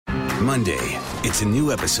Monday, it's a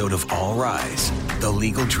new episode of All Rise, the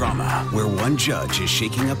legal drama where one judge is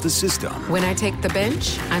shaking up the system. When I take the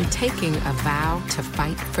bench, I'm taking a vow to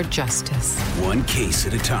fight for justice. One case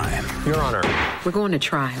at a time. Your Honor. We're going to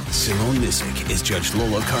trial. Simone Missick is Judge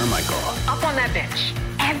Lola Carmichael. Up on that bench.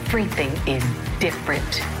 Everything is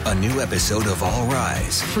different. A new episode of All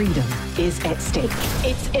Rise. Freedom is at stake.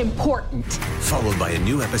 It's important. Followed by a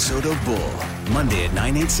new episode of Bull. Monday at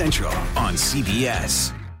 9, 8 Central on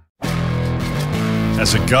CBS.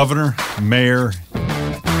 As a governor, mayor,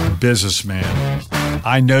 businessman,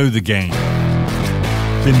 I know the game.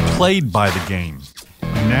 Been played by the game.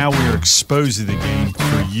 And now we are exposing the game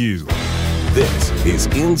for you. This is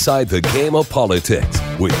Inside the Game of Politics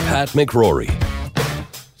with Pat McCrory.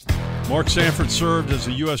 Mark Sanford served as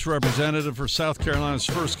a U.S. representative for South Carolina's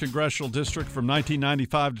 1st Congressional District from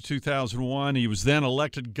 1995 to 2001. He was then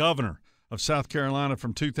elected governor of South Carolina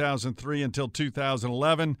from 2003 until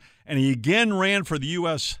 2011, and he again ran for the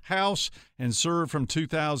U.S. House and served from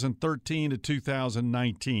 2013 to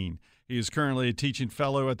 2019. He is currently a teaching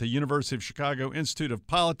fellow at the University of Chicago Institute of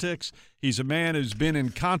Politics. He's a man who's been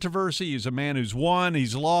in controversy. He's a man who's won.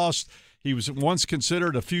 He's lost. He was once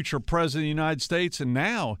considered a future president of the United States, and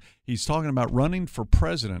now he's talking about running for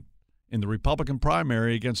president in the Republican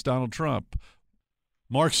primary against Donald Trump.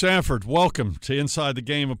 Mark Sanford, welcome to Inside the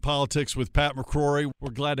Game of Politics with Pat McCrory.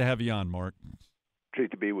 We're glad to have you on, Mark.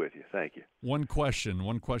 Great to be with you. Thank you. One question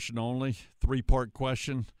only, 3-part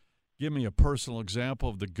question. Give me a personal example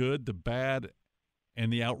of the good, the bad,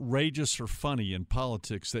 and the outrageous or funny in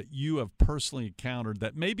politics that you have personally encountered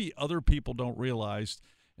that maybe other people don't realize.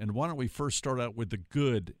 And why don't we first start out with the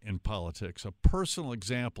good in politics, a personal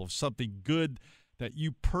example of something good that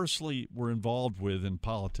you personally were involved with in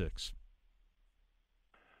politics.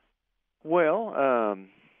 Well,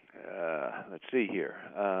 let's see here.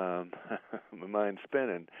 My mind's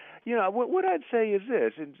spinning. You know, what I'd say is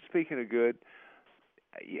this, and speaking of good,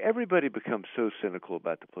 everybody becomes so cynical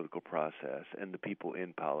about the political process and the people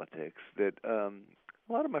in politics that a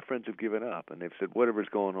lot of my friends have given up, and they've said, whatever's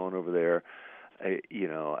going on over there,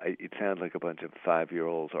 it sounds like a bunch of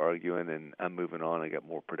 5-year-olds arguing, and I'm moving on. I got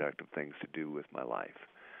more productive things to do with my life.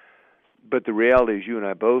 But the reality, as you and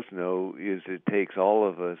I both know, is it takes all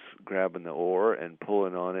of us grabbing the oar and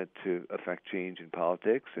pulling on it to affect change in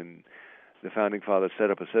politics. And the Founding Fathers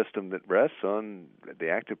set up a system that rests on the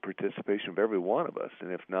active participation of every one of us.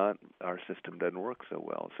 And if not, our system doesn't work so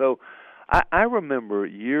well. So I remember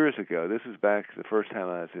years ago, this is back the first time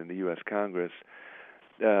I was in the U.S. Congress,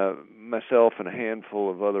 myself and a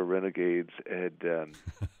handful of other renegades had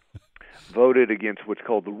voted against what's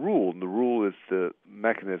called the rule. And the rule is the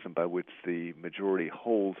mechanism by which the majority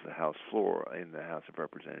holds the House floor in the House of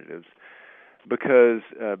Representatives, because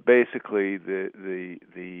basically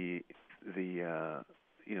the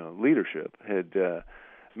leadership had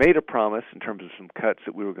made a promise in terms of some cuts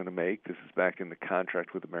that we were going to make. This is back in the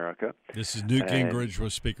contract with America. This is Newt Gingrich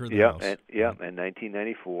was Speaker of the House. In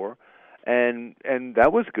 1994. And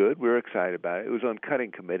that was good. We were excited about it. It was on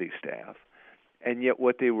cutting committee staff. And yet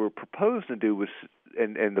what they were proposed to do was,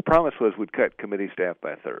 and the promise was, we'd cut committee staff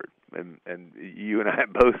by a third. And you and I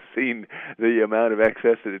have both seen the amount of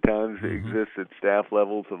excess that at times exists at staff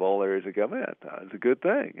levels of all areas of government. I thought it was a good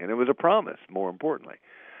thing. And it was a promise, more importantly.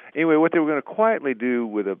 Anyway, what they were going to quietly do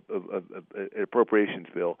with an appropriations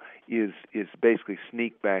bill is basically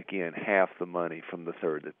sneak back in half the money from the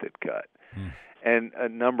third that they'd cut. And a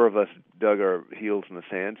number of us dug our heels in the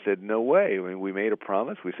sand, said, no way. I mean, we made a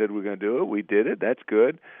promise. We said we were going to do it. We did it. That's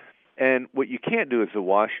good. And what you can't do is the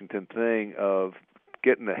Washington thing of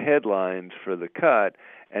getting the headlines for the cut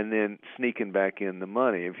and then sneaking back in the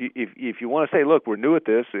money. If you want to say, look, we're new at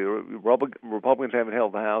this, Republicans haven't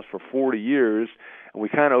held the House for 40 years, and we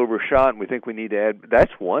kind of overshot and we think we need to add,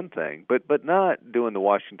 that's one thing. But not doing the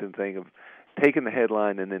Washington thing of taking the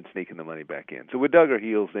headline and then sneaking the money back in. So we dug our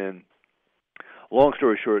heels in. Long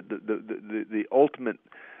story short, the ultimate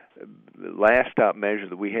last stop measure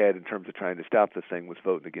that we had in terms of trying to stop this thing was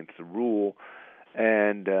voting against the rule.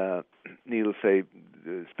 And needless to say,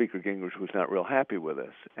 Speaker Gingrich was not real happy with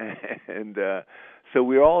us. And so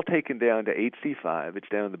we were all taken down to HC5. It's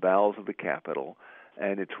down in the bowels of the Capitol.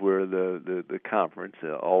 And it's where the conference,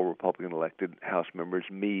 all Republican elected House members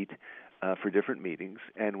meet for different meetings.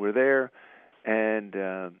 And we're there,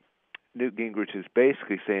 and Newt Gingrich is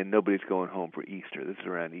basically saying nobody's going home for Easter. This is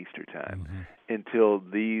around Easter time, until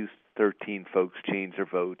these 13 folks change their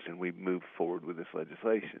votes and we move forward with this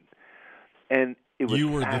legislation. And it was You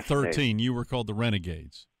were the 13. You were called the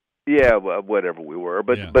Renegades. Yeah, well, whatever we were.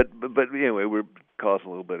 But anyway, we were causing a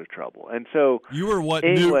little bit of trouble. And so you were what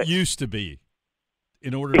Newt used to be.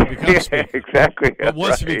 in order to become speaker. Exactly. But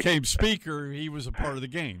once he right. became speaker, he was a part of the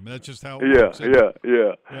game. That's just how it works.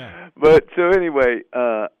 Yeah. But so anyway,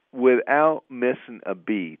 without missing a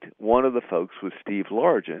beat, one of the folks was Steve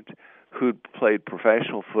Largent, who'd played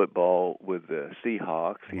professional football with the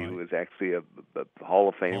Seahawks. He was actually a Hall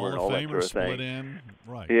of Famer and all that sort of split thing. in.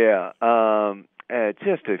 Right. Yeah.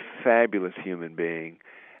 Just a fabulous human being.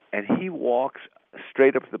 And he walks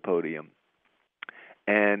straight up to the podium,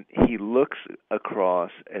 and he looks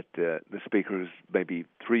across at the speaker who's maybe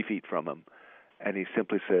 3 feet from him, and he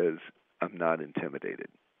simply says, "I'm not intimidated."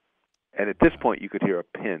 And at this point, you could hear a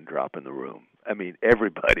pin drop in the room. I mean,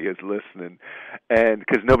 everybody is listening, and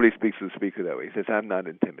because nobody speaks to the speaker that way. He says, "I'm not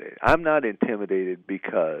intimidated. I'm not intimidated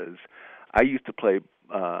because I used to play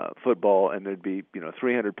football, and there'd be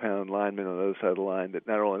 300-pound linemen on the other side of the line that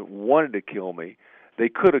not only wanted to kill me, they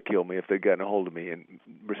could have killed me if they'd gotten a hold of me. And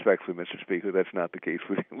respectfully, Mr. Speaker, that's not the case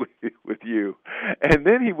with you." And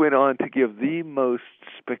then he went on to give the most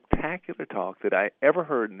spectacular talk that I ever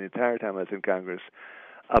heard in the entire time I was in Congress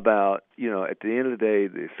about, at the end of the day,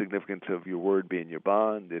 the significance of your word being your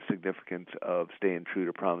bond, the significance of staying true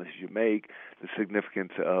to promises you make, the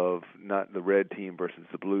significance of not the red team versus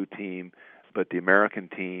the blue team, but the American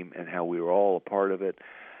team and how we were all a part of it.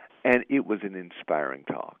 And it was an inspiring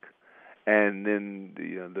talk. And then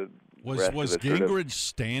the rest was of it Gingrich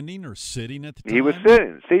standing or sitting at the time? He was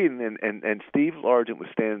sitting, and Steve Largent was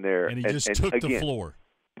standing there, and he just took the floor.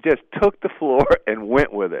 Just took the floor and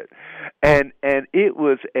went with it, and it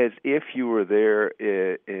was as if you were there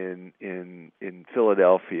in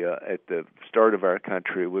Philadelphia at the start of our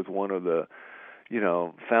country with one of the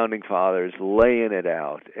founding fathers laying it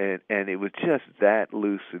out, and it was just that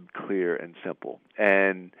lucid, clear, and simple.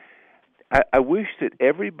 And I wish that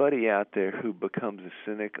everybody out there who becomes a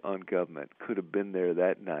cynic on government could have been there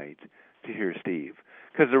that night to hear Steve,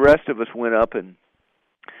 because the rest of us went up and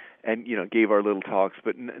gave our little talks,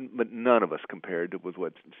 but none of us compared with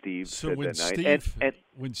what Steve said that night.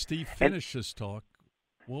 When Steve finished his talk,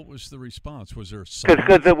 what was the response? Was there silence?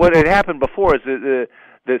 Because what had happened before is the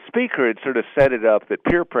speaker had sort of set it up that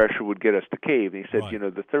peer pressure would get us to cave. And he said,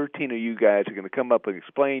 Right. the 13 of you guys are going to come up and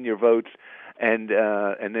explain your votes, and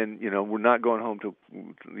then we're not going home till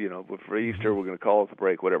for Easter. We're going to call it the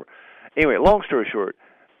break, whatever. Anyway, long story short,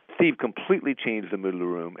 Steve completely changed the mood of the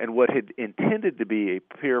room, and what had intended to be a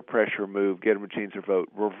peer pressure move, get them to change their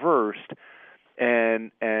vote, reversed,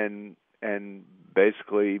 and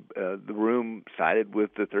basically the room sided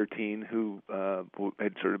with the 13 who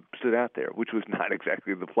had sort of stood out there, which was not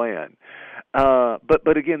exactly the plan.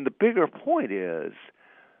 But again, the bigger point is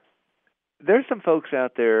there's some folks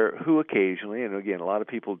out there who occasionally, and again, a lot of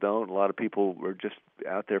people don't, a lot of people are just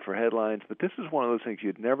out there for headlines, but this is one of those things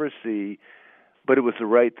you'd never see. But it was the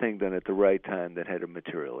right thing done at the right time that had a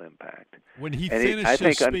material impact. When he finished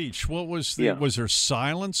his speech, what was was there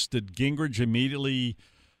silence? Did Gingrich immediately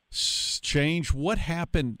change? What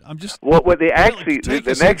happened? I'm just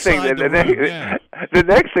the next thing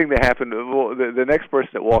that happened. The next person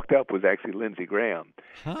that walked up was actually Lindsey Graham,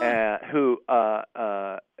 who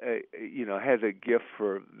has a gift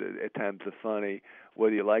for at times the funny,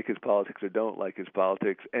 whether you like his politics or don't like his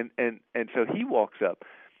politics, and so he walks up.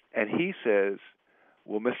 And he says,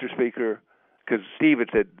 "Well, Mr. Speaker," because Steve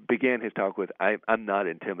began his talk with, I'm not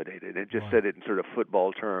intimidated," and just said it in sort of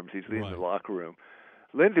football terms. He's in the locker room.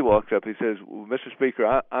 Lindsey walks up. He says, "Well, Mr.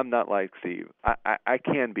 Speaker, I'm not like Steve. I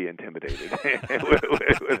can be intimidated."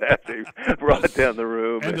 With that, he brought down the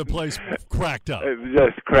room, and the place cracked up.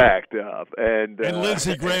 Just cracked up. And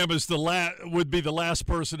Lindsey Graham would be the last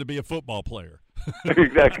person to be a football player.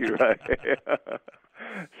 Exactly right.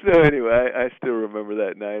 So anyway, I still remember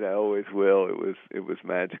that night. I always will. It was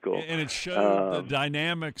magical, and it showed the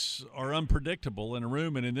dynamics are unpredictable in a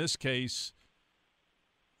room. And in this case,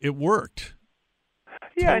 it worked.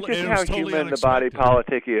 Yeah, just how human the body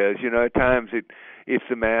politic is. At times it's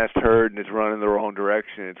the massed herd and it's running the wrong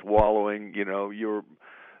direction. It's wallowing, your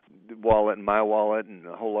wallet and my wallet and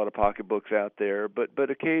a whole lot of pocketbooks out there. But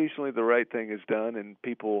occasionally the right thing is done and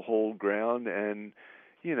people hold ground and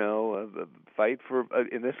fight for,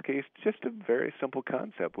 in this case, just a very simple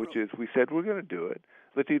concept, which is we said we're going to do it.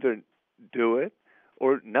 Let's either do it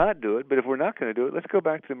or not do it. But if we're not going to do it, let's go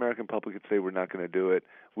back to the American public and say we're not going to do it.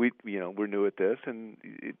 We're new at this, and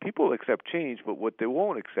people accept change, but what they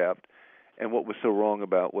won't accept, and what was so wrong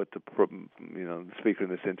about what the speaker in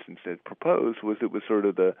this instance had proposed was it was sort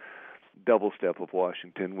of the double step of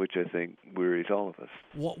Washington, which I think wearies all of us.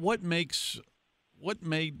 What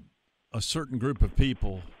made a certain group of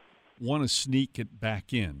people want to sneak it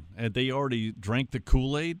back in? Had they already drank the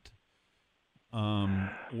Kool-Aid?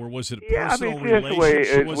 Or was it a Yeah, I mean, personal it's just the way,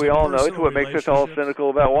 relationship? as Was we it all know, it's personal what makes us all relationships? cynical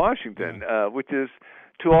about Washington, which is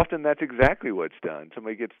too often that's exactly what's done.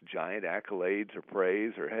 Somebody gets giant accolades or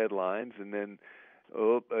praise or headlines, and then,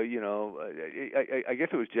 I guess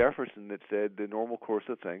it was Jefferson that said the normal course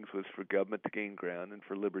of things was for government to gain ground and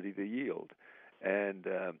for liberty to yield. And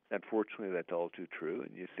unfortunately, that's all too true,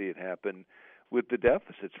 and you see it happen with the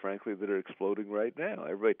deficits, frankly, that are exploding right now.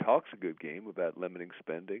 Everybody talks a good game about limiting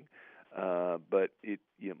spending, but it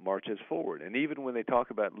marches forward. And even when they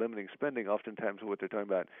talk about limiting spending, oftentimes what they're talking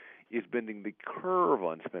about is bending the curve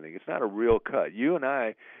on spending. It's not a real cut. You and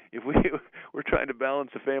I, if we're trying to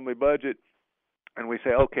balance a family budget, and we say,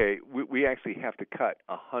 okay, we actually have to cut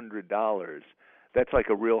 $100. That's like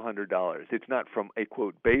a real $100. It's not from a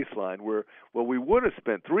quote baseline where, well, we would have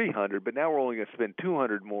spent $300, but now we're only going to spend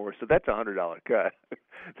 $200 more, so that's a $100 cut.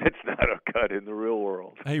 That's not a cut in the real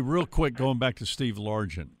world. Hey, real quick, going back to Steve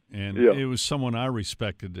Largent, and it was someone I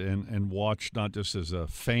respected and watched not just as a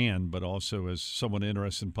fan, but also as someone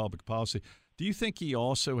interested in public policy. Do you think he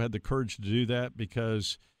also had the courage to do that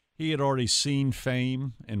because he had already seen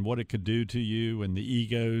fame and what it could do to you and the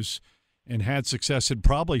egos, and had success, and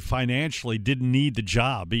probably financially didn't need the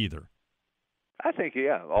job either? I think,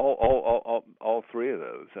 all three of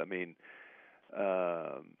those. I mean,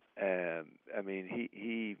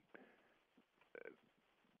 he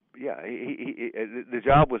the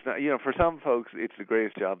job was not, for some folks, it's the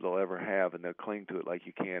greatest job they'll ever have, and they'll cling to it like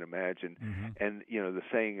you can't imagine. Mm-hmm. And, the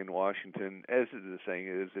saying in Washington, as the saying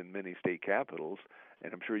is in many state capitals,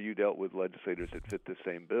 and I'm sure you dealt with legislators that fit the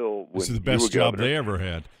same bill. This is the best job they ever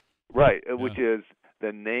had. Right, which is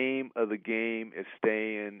the name of the game is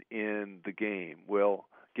staying in the game. Well,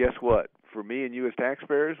 guess what? For me and you as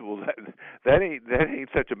taxpayers, well, that ain't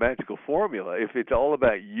such a magical formula. If it's all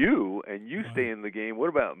about you and you stay in the game, what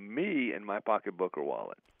about me and my pocketbook or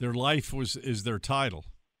wallet? Their life is their title.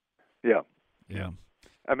 Yeah. Yeah.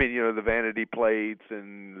 I mean, the vanity plates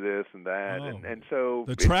and this and that, and so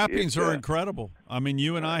the trappings are incredible. I mean,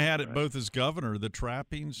 you and I had it both as governor. The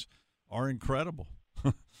trappings are incredible.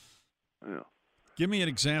 Yeah. Give me an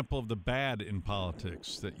example of the bad in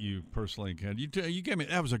politics that you personally encountered. You gave me,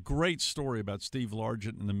 that was a great story about Steve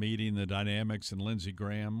Largent and the meeting, the dynamics, and Lindsey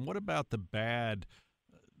Graham. What about the bad?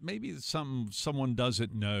 Maybe someone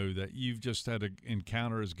doesn't know that you've just had an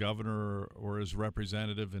encounter as governor or as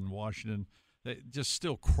representative in Washington that just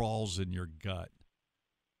still crawls in your gut.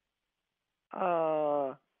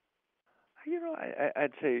 I'd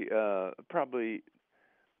say probably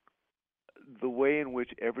the way in which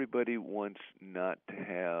everybody wants not to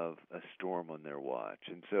have a storm on their watch.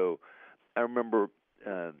 And so I remember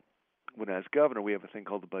when I was governor, we have a thing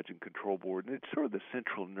called the Budget Control Board, and it's sort of the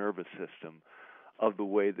central nervous system of the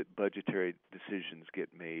way that budgetary decisions get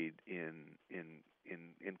made in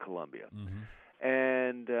Columbia. Mm-hmm.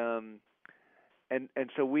 And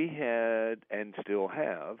so we had and still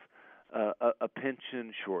have a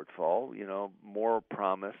pension shortfall, more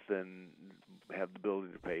promised than have the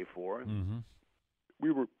ability to pay for. Mm-hmm.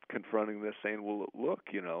 We were confronting this saying, well, look,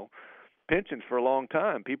 pensions for a long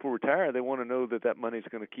time. People retire. They want to know that money's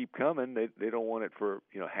going to keep coming. They don't want it for,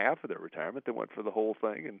 half of their retirement. They want it for the whole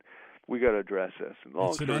thing, and we got to address this. And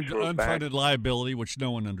it's an unfunded liability, which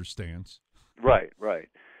no one understands. Right.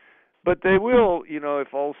 But they will,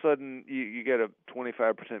 if all of a sudden you get a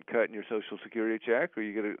 25% cut in your Social Security check, or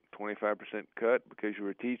you get a 25% cut because you're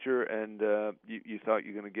a teacher and you thought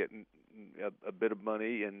you're going to get a bit of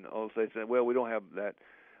money, and all of a sudden say, well, we don't have that,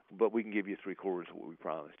 but we can give you 3/4 of what we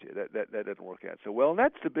promised you. That doesn't work out so well. And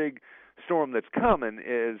that's the big storm that's coming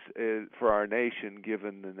is for our nation,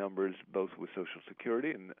 given the numbers both with Social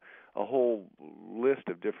Security and a whole list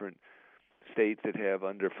of different states that have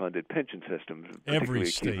underfunded pension systems. Every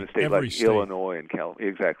state like Illinois and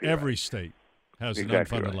California. Exactly. Every state has an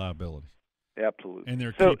unfunded liability. Absolutely. And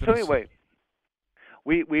they're so keeping anyway,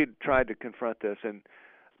 we tried to confront this, and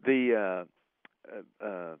the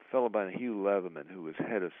fellow by the Hugh Leatherman, who was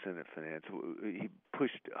head of Senate Finance, he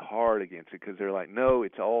pushed hard against it because they're like, no,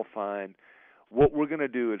 it's all fine. What we're going to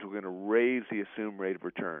do is we're going to raise the assumed rate of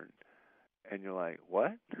return. And you're like,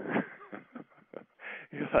 what?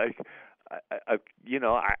 You're like,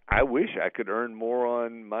 I wish I could earn more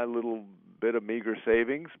on my little bit of meager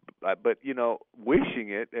savings, but wishing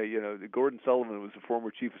it. Gordon Sullivan was the former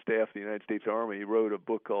chief of staff of the United States Army. He wrote a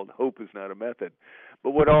book called "Hope Is Not a Method."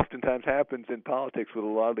 But what oftentimes happens in politics with a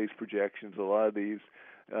lot of these projections, a lot of these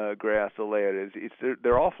grass will lay it.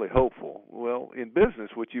 They're awfully hopeful. Well, in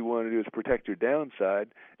business, what you want to do is protect your downside,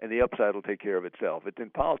 and the upside will take care of itself. But in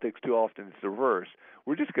politics, too often it's the reverse.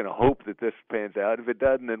 We're just going to hope that this pans out. If it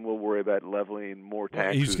doesn't, then we'll worry about levying more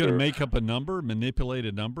taxes. He's going to make up a number, manipulate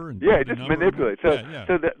a number, and just manipulate. So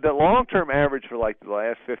the long-term average for like the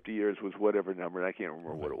last 50 years was whatever number, and I can't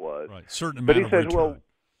remember what it was. Right, certain amount but he of says, return. well,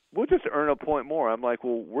 we'll just earn a point more. I'm like,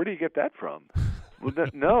 well, where do you get that from? Well,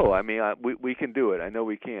 no, I mean, we can do it. I know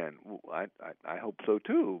we can. I hope so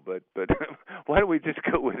too. But why don't we just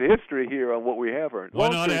go with history here on what we have earned? Why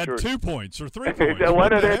not add 2 points or 3 points? Why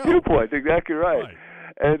not add 2 points? Exactly right.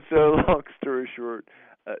 And so, long story short,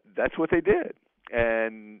 that's what they did.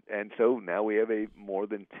 And so now we have a more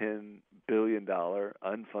than $10 billion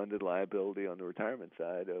unfunded liability on the retirement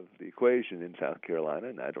side of the equation in South Carolina,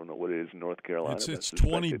 and I don't know what it is in North Carolina. It's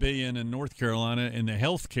 $20 billion in North Carolina, and the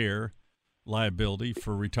health care liability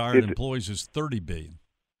for retired employees is $30 billion.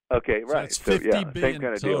 Okay, so right. That's $50 billion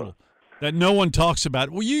kind of total deal. That no one talks about.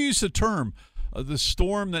 Well, you use the term the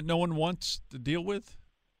storm that no one wants to deal with.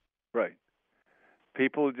 Right.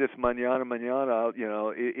 People just mañana, you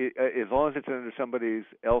know, as long as it's under somebody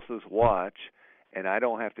else's watch and I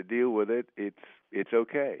don't have to deal with it, it's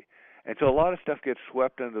okay. And so a lot of stuff gets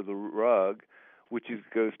swept under the rug, which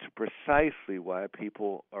goes to precisely why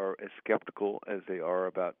people are as skeptical as they are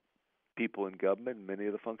about people in government and many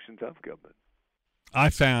of the functions of government. I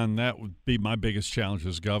found that would be my biggest challenge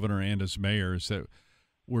as governor and as mayor is that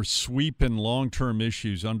we're sweeping long-term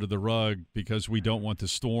issues under the rug because we don't want the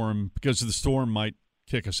storm, because the storm might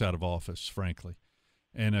kick us out of office, frankly.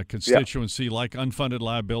 And a constituency like unfunded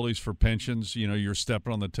liabilities for pensions, you know, you're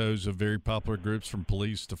stepping on the toes of very popular groups from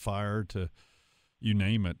police to fire to you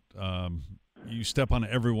name it. You step on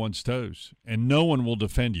everyone's toes, and no one will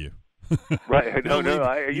defend you. Right. No.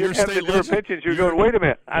 You're having the different pensions. You're going, wait a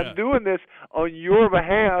minute. I'm doing this on your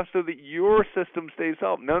behalf so that your system stays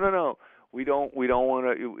up. No. We don't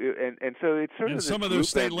want to. And so it's sort of. And some of those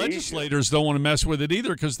state legislators don't want to mess with it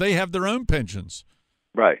either because they have their own pensions.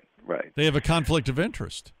 Right. They have a conflict of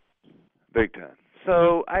interest. Big time.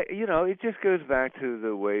 So it just goes back to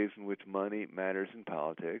the ways in which money matters in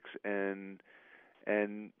politics, and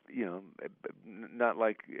not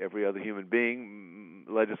like every other human being,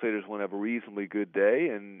 legislators want to have a reasonably good day,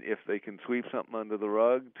 and if they can sweep something under the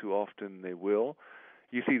rug, too often they will.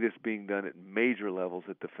 You see this being done at major levels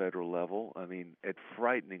at the federal level. I mean, at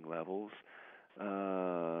frightening levels.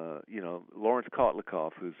 Lawrence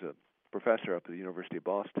Kotlikoff, who's a professor up at the University of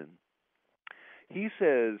Boston, he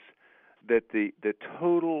says that the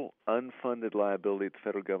total unfunded liability at the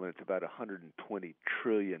federal government is about $120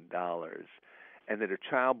 trillion. And that a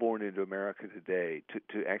child born into America today,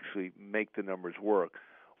 to actually make the numbers work,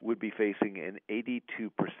 would be facing an 82%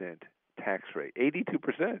 tax rate.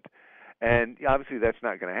 82%. And obviously that's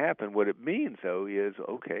not going to happen. What it means, though, is,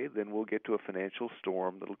 okay, then we'll get to a financial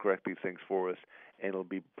storm that'll correct these things for us, and it'll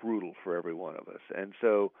be brutal for every one of us. And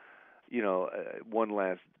so, one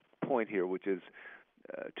last point here, which is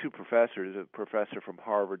two professors, a professor from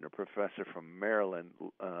Harvard and a professor from Maryland,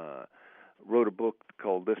 wrote a book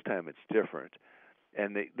called This Time It's Different.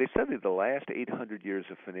 And they studied the last 800 years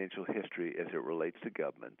of financial history as it relates to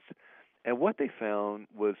governments. And what they found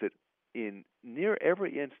was that in near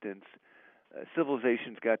every instance,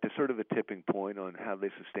 civilizations got to sort of a tipping point on how they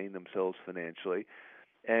sustain themselves financially.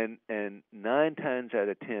 And 9 times out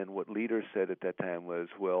of 10, what leaders said at that time was,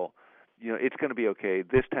 well, it's going to be okay.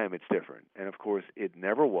 This time it's different. And, of course, it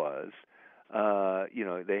never was.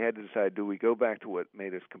 They had to decide, do we go back to what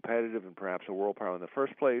made us competitive and perhaps a world power in the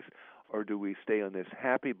first place, or do we stay on this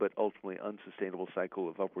happy but ultimately unsustainable cycle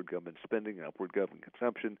of upward government spending and upward government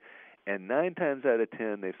consumption? And 9 times out of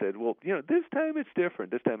 10, they said, well, this time it's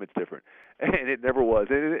different. This time it's different. And it never was.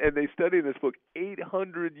 And they study in this book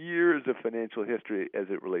 800 years of financial history as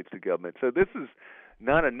it relates to government. So this is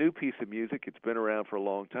not a new piece of music. It's been around for a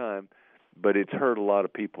long time. But it's hurt a lot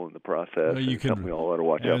of people in the process. Something we all ought to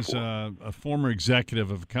watch out for. As a former executive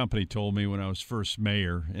of a company told me when I was first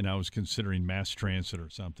mayor and I was considering mass transit or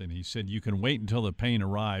something, he said, you can wait until the pain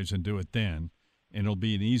arrives and do it then, and it'll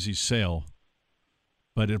be an easy sale,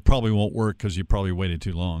 but it probably won't work because you probably waited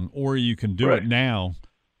too long. Or you can do it now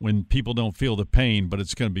when people don't feel the pain, but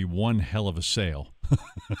it's going to be one hell of a sale.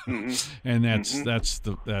 And that's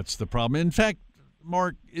the problem. In fact,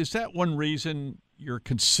 Mark, is that one reason you're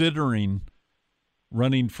considering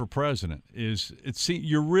running for president? You've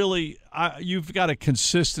got a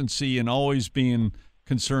consistency in always being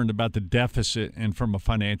concerned about the deficit and from a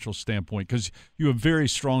financial standpoint because you have very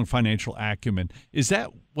strong financial acumen. Is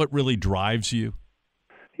that what really drives you?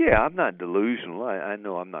 Yeah, I'm not delusional. I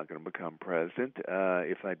know I'm not going to become president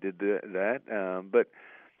if I did that. But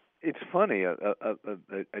It's funny.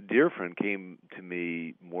 A dear friend came to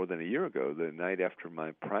me more than a year ago, the night after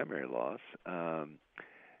my primary loss,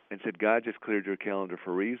 and said, "God just cleared your calendar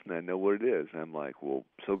for a reason. I know what it is." And I'm like, "Well,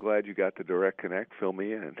 so glad you got the direct connect. Fill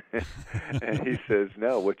me in." And he says,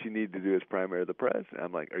 "No, what you need to do is primary the president."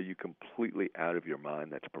 I'm like, "Are you completely out of your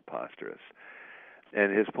mind? That's preposterous."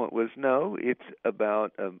 And his point was, no, it's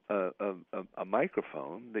about a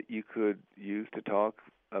microphone that you could use to talk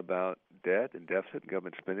about debt and deficit and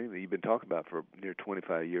government spending that you've been talking about for near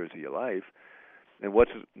 25 years of your life. And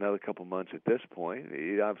what's another couple months at this point?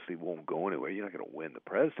 It obviously won't go anywhere. You're not going to win the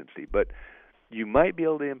presidency, but you might be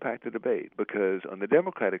able to impact the debate, because on the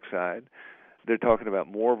Democratic side, they're talking about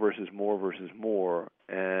more versus more versus more,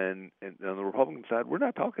 and on the Republican side, we're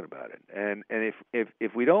not talking about it. And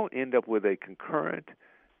if we don't end up with a concurrent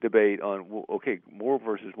debate on, well, okay, more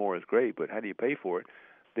versus more is great, but how do you pay for it?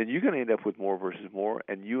 Then you're going to end up with more versus more,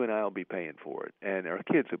 and you and I will be paying for it, and our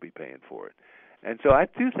kids will be paying for it. And so I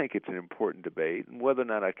do think it's an important debate, and whether or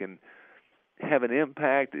not I can have an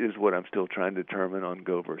impact is what I'm still trying to determine on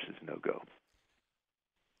go versus no go.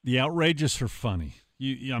 The outrageous are funny.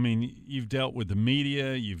 I mean, you've dealt with the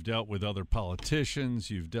media, you've dealt with other politicians,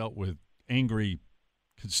 you've dealt with angry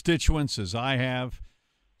constituents, as I have.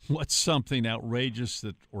 What's something outrageous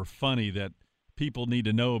or funny that people need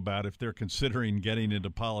to know about if they're considering getting into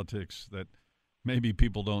politics that maybe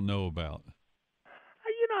people don't know about?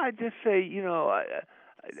 I just say,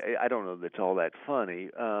 I don't know that's all that funny,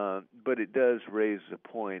 but it does raise the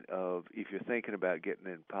point of, if you're thinking about getting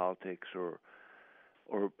in politics or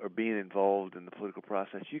being involved in the political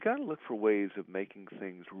process, you got to look for ways of making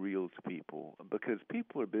things real to people, because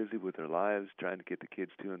people are busy with their lives, trying to get the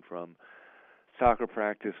kids to and from soccer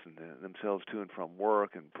practice and themselves to and from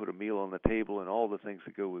work, and put a meal on the table, and all the things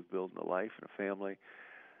that go with building a life and a family.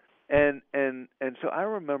 And so I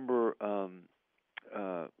remember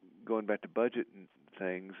going back to budget and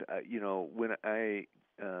things. When I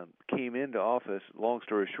came into office, long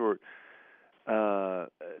story short,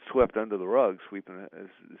 swept under the rug.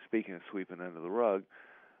 Speaking of sweeping under the rug,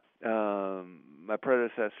 my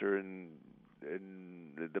predecessor and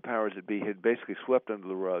the powers that be had basically swept under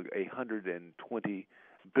the rug $120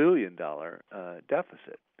 billion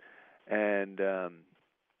deficit, and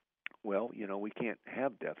we can't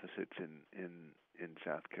have deficits in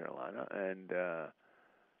South Carolina, and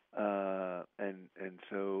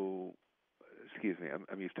so. Excuse me,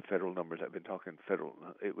 I'm used to federal numbers. I've been talking federal.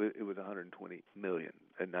 It was 120 million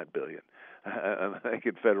and not billion. I'm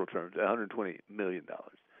thinking federal terms. $120 million.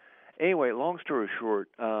 Anyway, long story short,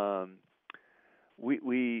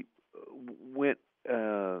 we went.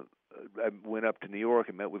 I went up to New York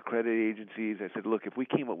and met with credit agencies. I said, look, if we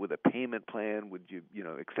came up with a payment plan, would you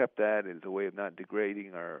accept that as a way of not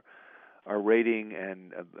degrading our rating?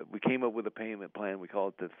 And we came up with a payment plan. We call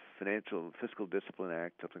it the Fiscal Discipline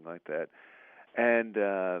Act, something like that. And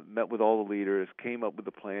met with all the leaders, came up with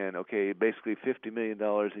a plan. Okay, basically $50 million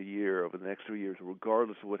a year over the next 3 years,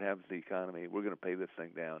 regardless of what happens to the economy, we're going to pay this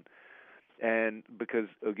thing down. And because,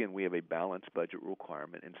 again, we have a balanced budget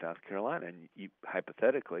requirement in South Carolina, and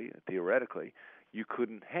hypothetically, theoretically, you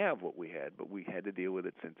couldn't have what we had, but we had to deal with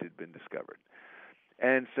it since it had been discovered.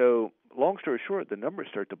 And so, long story short, the numbers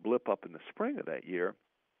start to blip up in the spring of that year,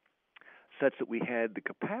 such that we had the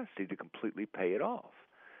capacity to completely pay it off.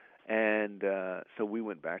 And so we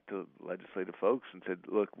went back to legislative folks and said,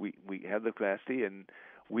 look, we have the capacity and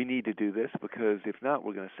we need to do this, because if not,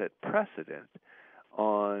 we're going to set precedent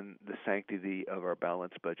on the sanctity of our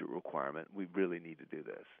balanced budget requirement. We really need to do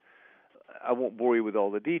this. I won't bore you with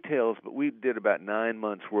all the details, but we did about 9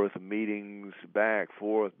 months' worth of meetings, back,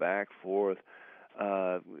 forth,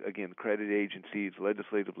 again, credit agencies,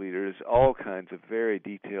 legislative leaders, all kinds of very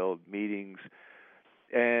detailed meetings.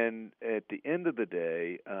 And at the end of the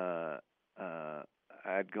day,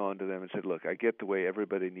 I'd gone to them and said, look, I get the way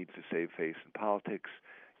everybody needs to save face in politics.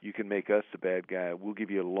 You can make us the bad guy. We'll give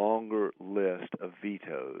you a longer list of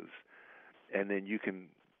vetoes, and then you can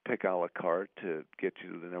pick a la carte to get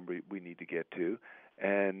you to the number we need to get to.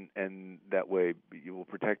 And that way you will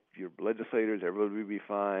protect your legislators, everybody will be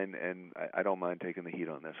fine, and I don't mind taking the heat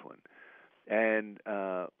on this one. And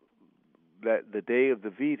that the day of the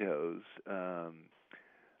vetoes,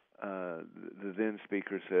 the then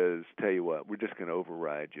speaker says, tell you what, we're just going to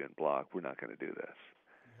override you and block. We're not going to do this.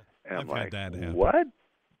 And I'm like, had that happen. What?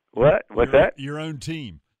 What's that? Your own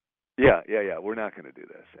team. Yeah. We're not going to do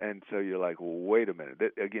this. And so you're like, well, wait a minute.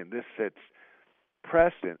 Again, this sets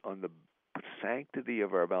precedent on the sanctity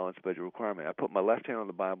of our balanced budget requirement. I put my left hand on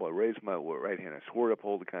the Bible. I raised my right hand. I swore to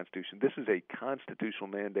uphold the Constitution. This is a constitutional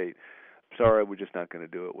mandate sorry, we're just not going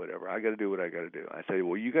to do it, whatever. I got to do what I got to do. I say,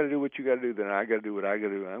 well, you got to do what you got to do, then I got to do what I got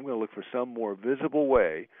to do. And I'm going to look for some more visible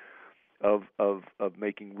way of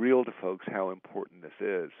making real to folks how important this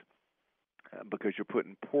is, because you're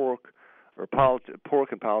putting pork and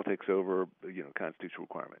politics over, constitutional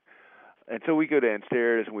requirement. And so we go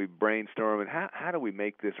downstairs and we brainstorm, and how do we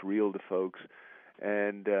make this real to folks?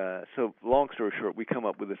 And so, long story short, we come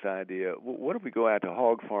up with this idea. What if we go out to a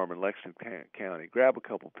hog farm in Lexington County, grab a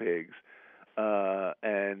couple pigs,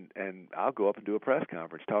 and I'll go up and do a press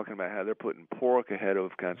conference talking about how they're putting pork ahead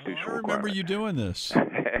of constitutional requirements. I remember you doing this. So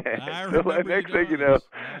next thing you know,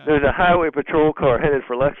 there's a highway patrol car headed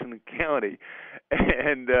for Lexington County,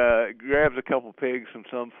 and grabs a couple pigs from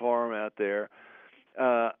some farm out there.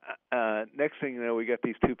 Next thing you know, we got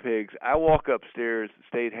these two pigs. I walk upstairs to the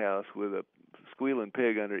State House with a squealing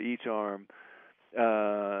pig under each arm,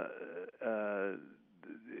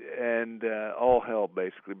 and all hell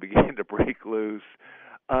basically began to break loose.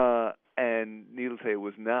 And needless to say, it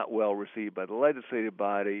was not well received by the legislative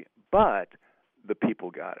body, but the people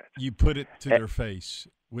got it. You put it to their face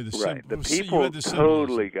with a right. The people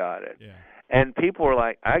totally got it, and people were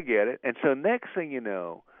like, "I get it." And so next thing you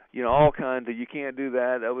know, all kinds of, you can't do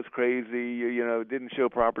that. That was crazy. Didn't show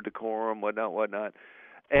proper decorum, whatnot.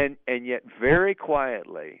 And yet very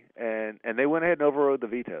quietly, and they went ahead and overrode the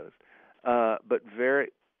vetoes, but very,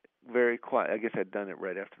 very quiet. I guess I'd done it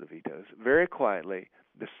right after the vetoes. Very quietly,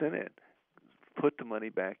 the Senate put the money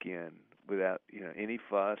back in without any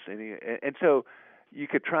fuss. And so you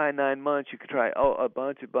could try 9 months. You could try a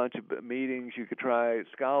bunch of meetings. You could try a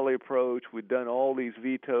scholarly approach. We'd done all these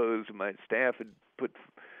vetoes. My staff had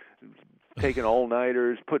taken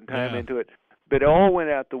all-nighters, putting time into it. But it all went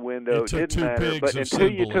out the window. It didn't matter. But until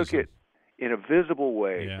you took it in a visible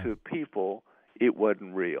way to people, it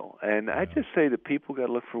wasn't real. And I just say that people got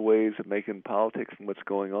to look for ways of making politics and what's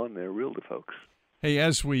going on there real to folks. Hey,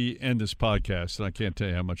 as we end this podcast, and I can't tell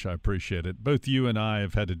you how much I appreciate it, both you and I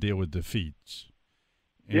have had to deal with defeats.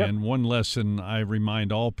 And one lesson I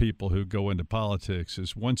remind all people who go into politics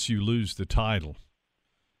is once you lose the title,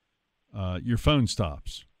 your phone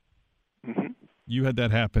stops. Mm-hmm. You had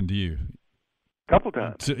that happen to you. A couple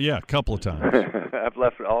times. A couple of times. I've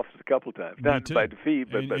left the office a couple of times. Not by defeat,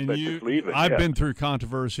 but just leaving. I've been through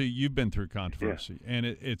controversy. You've been through controversy. And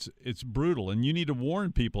it's brutal. And you need to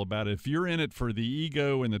warn people about it. If you're in it for the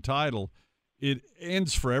ego and the title, it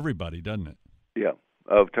ends for everybody, doesn't it? Yeah.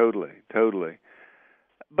 Oh, totally.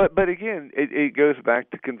 But again, it goes back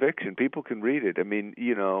to conviction. People can read it. I mean,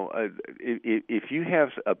 if you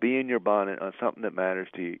have a bee in your bonnet on something that matters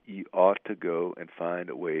to you, you ought to go and find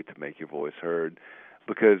a way to make your voice heard.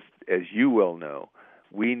 Because, as you well know,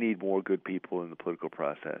 we need more good people in the political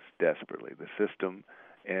process desperately. The system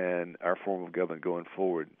and our form of government going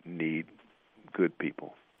forward need good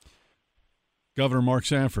people. Governor Mark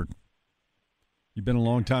Sanford, you've been a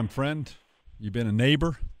longtime friend. You've been a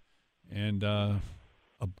neighbor. And a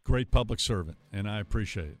great public servant, and I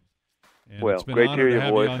appreciate it. And well, it's been great an to honor hear to your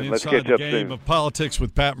have voice, you on and let's Inside catch the up Game soon. of Politics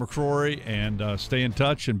with Pat McCrory, and stay in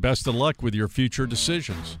touch, and best of luck with your future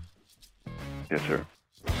decisions. Yes, sir.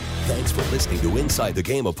 Thanks for listening to Inside the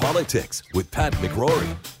Game of Politics with Pat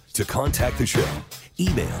McCrory. To contact the show,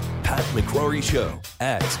 email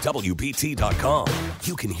patmccroryshow@wbt.com.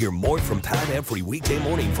 You can hear more from Pat every weekday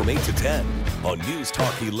morning from 8 to 10 on News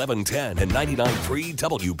Talk 1110 and 99.3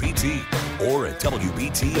 WBT or at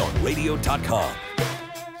WBTonradio.com.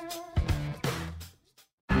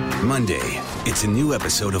 Monday, it's a new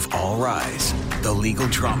episode of All Rise, the legal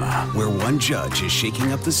drama where one judge is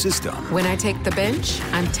shaking up the system. When I take the bench,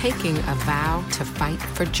 I'm taking a vow to fight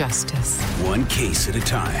for justice. One case at a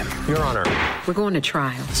time. Your Honor. We're going to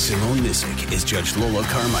trial. Simone Missick is Judge Lola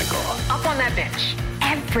Carmichael. Up on that bench.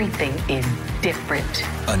 Everything is different.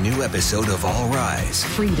 A new episode of All Rise.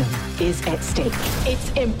 Freedom is at stake.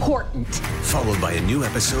 It's important. Followed by a new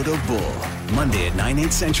episode of Bull, Monday at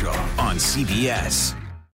 9/8 Central on CBS.